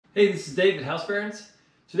Hey, this is David, House Parents.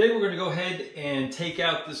 Today we're going to go ahead and take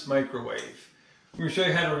out this microwave. I'm going to show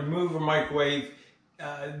you how to remove a microwave.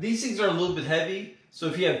 These things are a little bit heavy, so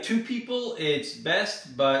if you have two people, it's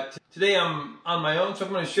best, but today I'm on my own, so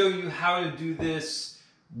I'm going to show you how to do this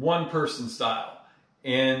one-person style.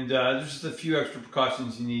 And there's just a few extra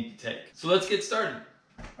precautions you need to take. So let's get started.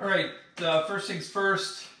 All right, first things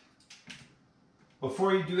first,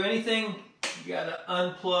 before you do anything, you got to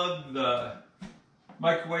unplug the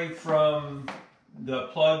microwave from the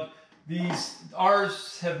plug.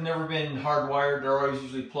 Ours have never been hardwired, they're always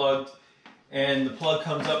usually plugged, and the plug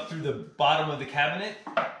comes up through the bottom of the cabinet.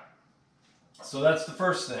 So that's the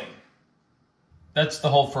first thing. That's the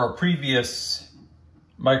hole for our previous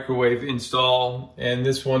microwave install, and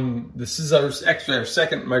this is actually our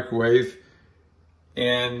second microwave,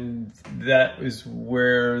 and that is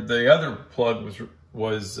where the other plug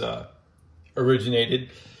was originated.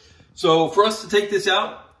 So for us to take this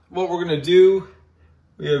out, what we're going to do,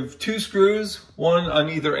 we have two screws, one on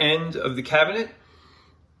either end of the cabinet.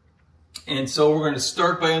 And so we're going to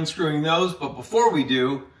start by unscrewing those, but before we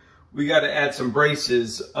do, we got to add some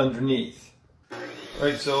braces underneath. All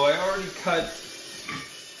right, so I already cut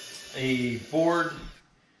a board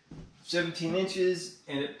 17 inches,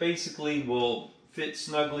 and it basically will fit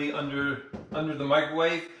snugly under the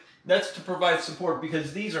microwave. That's to provide support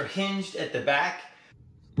because these are hinged at the back.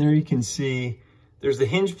 There you can see there's the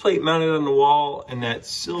hinge plate mounted on the wall, and that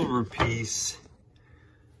silver piece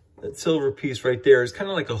right there is kind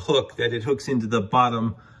of like a hook that it hooks into the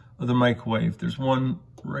bottom of the microwave. There's one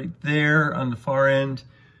right there on the far end,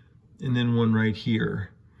 and then one right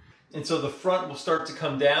here. And so the front will start to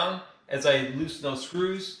come down as I loosen those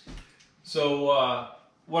screws. So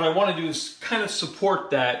what I want to do is kind of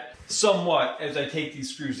support that somewhat as I take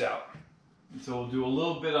these screws out. And so we'll do a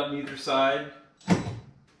little bit on either side.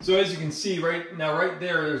 So as you can see right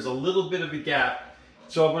there's a little bit of a gap.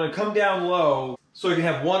 So I'm going to come down low so I can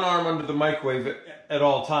have one arm under the microwave at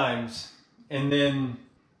all times. And then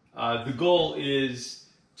the goal is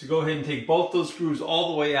to go ahead and take both those screws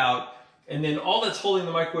all the way out. And then all that's holding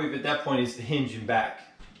the microwave at that point is the hinge and back.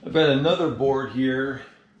 I've got another board here,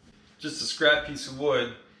 just a scrap piece of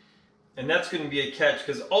wood. And that's going to be a catch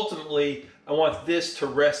because ultimately I want this to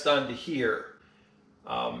rest onto here.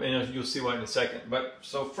 And you'll see why in a second. But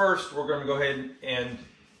so first we're going to go ahead and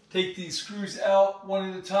take these screws out one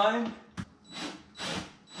at a time.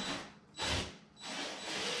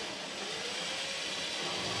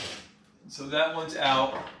 So that one's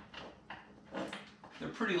out. They're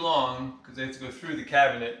pretty long because they have to go through the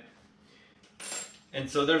cabinet. And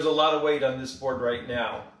so there's a lot of weight on this board right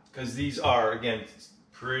now because these are, again,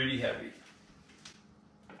 pretty heavy.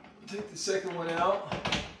 Take the second one out.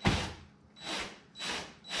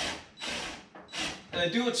 And I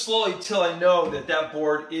do it slowly till I know that that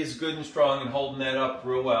board is good and strong and holding that up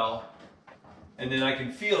real well. And then I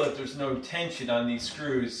can feel that there's no tension on these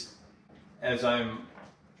screws as I'm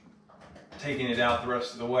taking it out the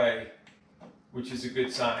rest of the way, which is a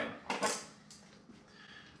good sign.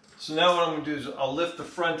 So now what I'm going to do is I'll lift the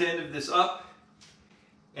front end of this up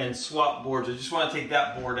and swap boards. I just want to take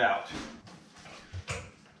that board out.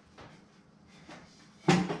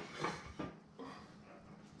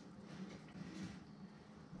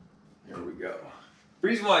 The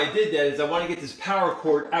reason why I did that is I want to get this power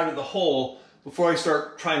cord out of the hole before I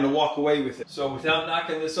start trying to walk away with it. So without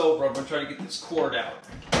knocking this over, I'm going to try to get this cord out.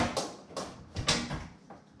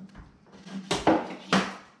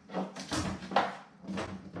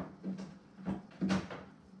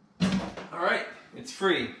 Alright, it's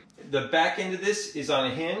free. The back end of this is on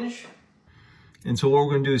a hinge. And so what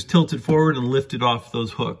we're going to do is tilt it forward and lift it off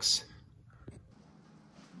those hooks.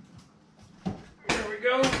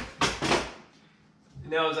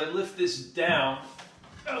 Now as I lift this down,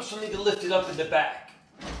 I also need to lift it up in the back.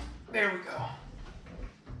 There we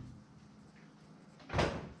go.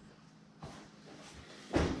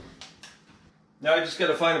 Now I just got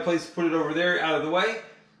to find a place to put it over there out of the way,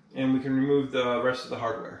 and we can remove the rest of the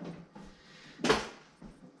hardware.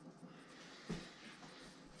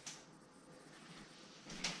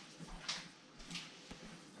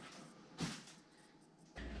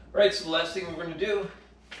 Right, so the last thing we're going to do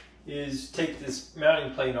is take this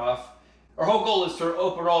mounting plate off. Our whole goal is to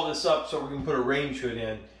open all this up so we can put a range hood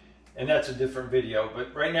in, and that's a different video.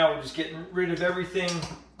 But right now we're just getting rid of everything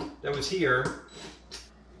that was here.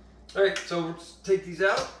 All right, so we'll just take these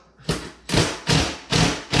out.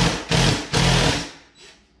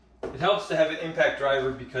 It helps to have an impact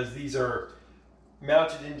driver because these are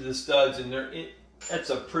mounted into the studs, and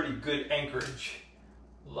that's a pretty good anchorage.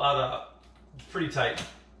 Pretty tight.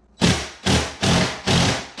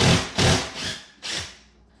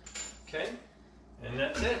 Okay, and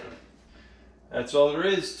that's it. That's all there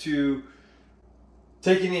is to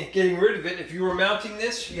getting rid of it. If you were mounting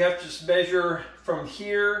this, you have to just measure from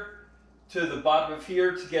here to the bottom of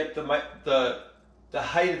here to get the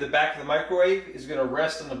height of the back of the microwave is going to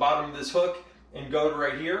rest on the bottom of this hook and go to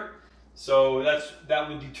right here. So that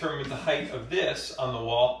would determine the height of this on the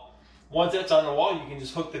wall. Once that's on the wall, you can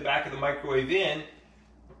just hook the back of the microwave in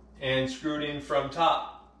and screw it in from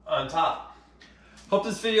on top. Hope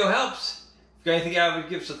this video helps. If you got anything out of it,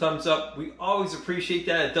 give us a thumbs up. We always appreciate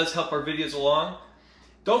that. It does help our videos along.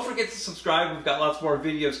 Don't forget to subscribe. We've got lots more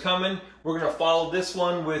videos coming. We're going to follow this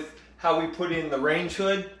one with how we put in the range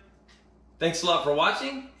hood. Thanks a lot for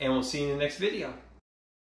watching, and we'll see you in the next video.